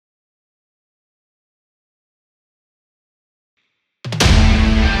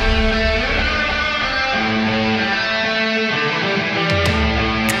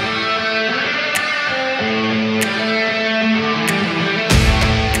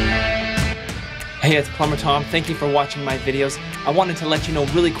Hey, it's Plumber-Tom. Thank you for watching my videos. I wanted to let you know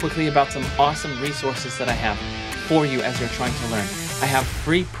really quickly about some awesome resources that I have for you as you're trying to learn. I have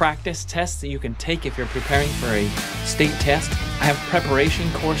free practice tests that you can take if you're preparing for a state test. I have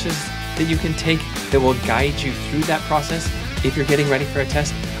preparation courses that you can take that will guide you through that process if you're getting ready for a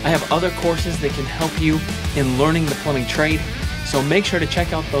test. I have other courses that can help you in learning the plumbing trade. So make sure to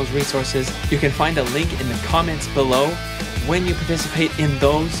check out those resources. You can find a link in the comments below. When you participate in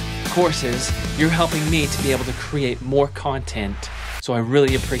those courses, you're helping me to be able to create more content. So I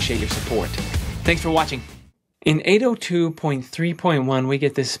really appreciate your support. Thanks for watching. In 802.3.1, we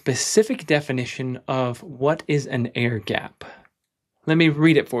get this specific definition of what is an air gap. Let me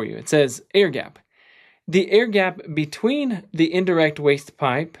read it for you. It says, air gap. The air gap between the indirect waste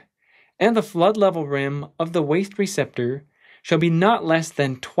pipe and the flood level rim of the waste receptor shall be not less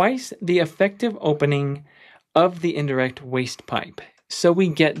than twice the effective opening of the indirect waste pipe. So we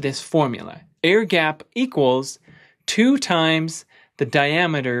get this formula. Air gap equals 2 times the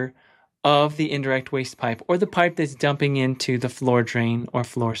diameter of the indirect waste pipe, or the pipe that's dumping into the floor drain or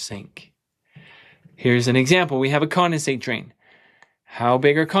floor sink. Here's an example. We have a condensate drain. How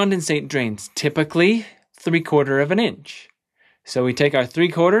big are condensate drains? Typically 3/4 of an inch. So we take our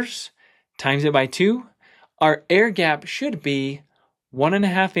 3/4, times it by 2. Our air gap should be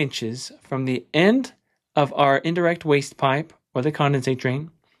 1.5 inches from the end of our indirect waste pipe or the condensate drain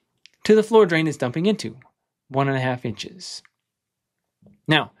to the floor drain it's dumping into, 1.5 inches.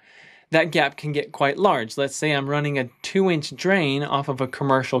 Now, that gap can get quite large. Let's say I'm running a 2-inch drain off of a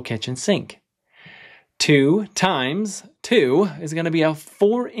commercial kitchen sink. 2 times 2 is going to be a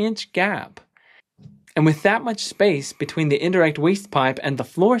 4-inch gap. And with that much space between the indirect waste pipe and the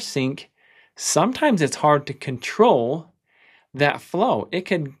floor sink, sometimes it's hard to control that flow. It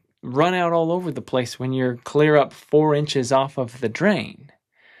could run out all over the place when you're clear up 4 inches off of the drain.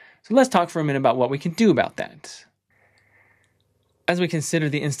 So let's talk for a minute about what we can do about that. As we consider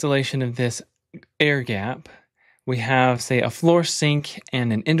the installation of this air gap, we have, say, a floor sink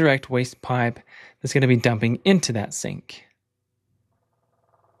and an indirect waste pipe that's going to be dumping into that sink.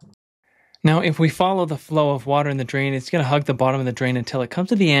 Now, if we follow the flow of water in the drain, it's going to hug the bottom of the drain until it comes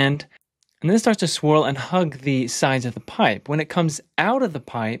to the end, and then it starts to swirl and hug the sides of the pipe. When it comes out of the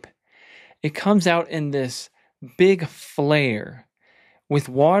pipe, it comes out in this big flare with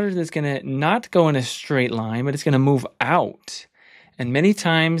water that's going to not go in a straight line, but it's going to move out. And many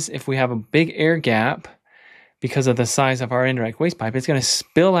times, if we have a big air gap, because of the size of our indirect waste pipe, it's going to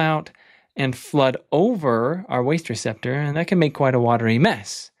spill out and flood over our waste receptor, and that can make quite a watery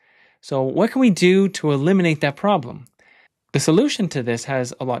mess. So what can we do to eliminate that problem? The solution to this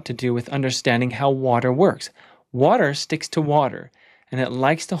has a lot to do with understanding how water works. Water sticks to water, and it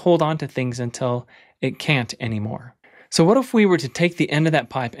likes to hold on to things until it can't anymore. So what if we were to take the end of that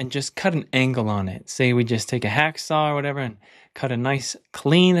pipe and just cut an angle on it? Say we just take a hacksaw or whatever and cut a nice,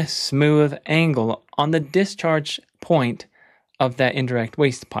 clean, smooth angle on the discharge point of that indirect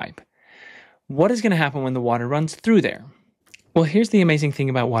waste pipe. What is going to happen when the water runs through there? Well, here's the amazing thing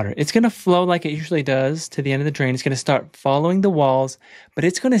about water. It's going to flow like it usually does to the end of the drain. It's going to start following the walls, but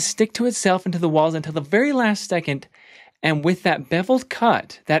it's going to stick to itself into the walls until the very last second. And with that beveled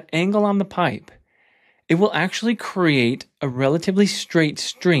cut, that angle on the pipe, it will actually create a relatively straight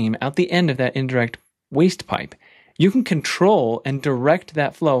stream out the end of that indirect waste pipe. You can control and direct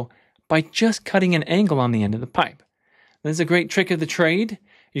that flow by just cutting an angle on the end of the pipe. This is a great trick of the trade.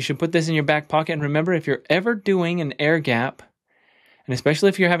 You should put this in your back pocket. And remember, if you're ever doing an air gap, and especially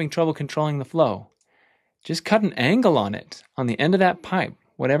if you're having trouble controlling the flow, just cut an angle on it, on the end of that pipe,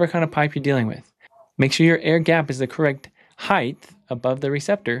 whatever kind of pipe you're dealing with. Make sure your air gap is the correct height above the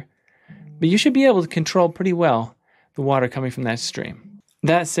receptor, but you should be able to control pretty well the water coming from that stream.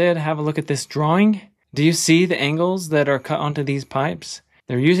 That said, have a look at this drawing. Do you see the angles that are cut onto these pipes?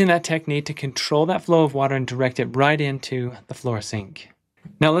 They're using that technique to control that flow of water and direct it right into the floor sink.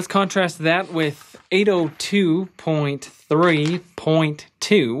 Now let's contrast that with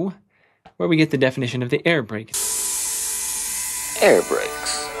 802.3.2, where we get the definition of the air brake. Air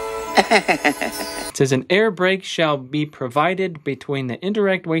brakes. It says an air brake shall be provided between the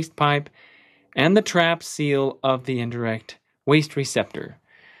indirect waste pipe and the trap seal of the indirect waste receptor.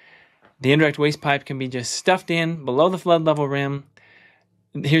 The indirect waste pipe can be just stuffed in below the flood level rim.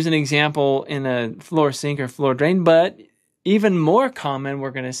 Here's an example in a floor sink or floor drain, but even more common, we're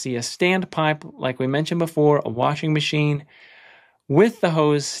going to see a standpipe, like we mentioned before, a washing machine with the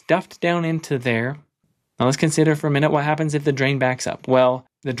hose stuffed down into there. Now let's consider for a minute what happens if the drain backs up. Well,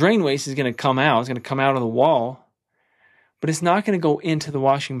 the drain waste is going to come out. It's going to come out of the wall, but it's not going to go into the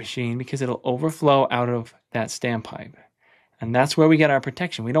washing machine because it'll overflow out of that standpipe. And that's where we get our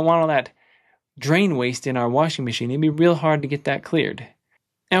protection. We don't want all that drain waste in our washing machine. It'd be real hard to get that cleared.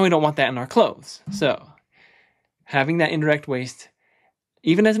 And we don't want that in our clothes. So having that indirect waste,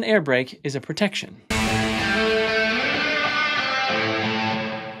 even as an air brake, is a protection.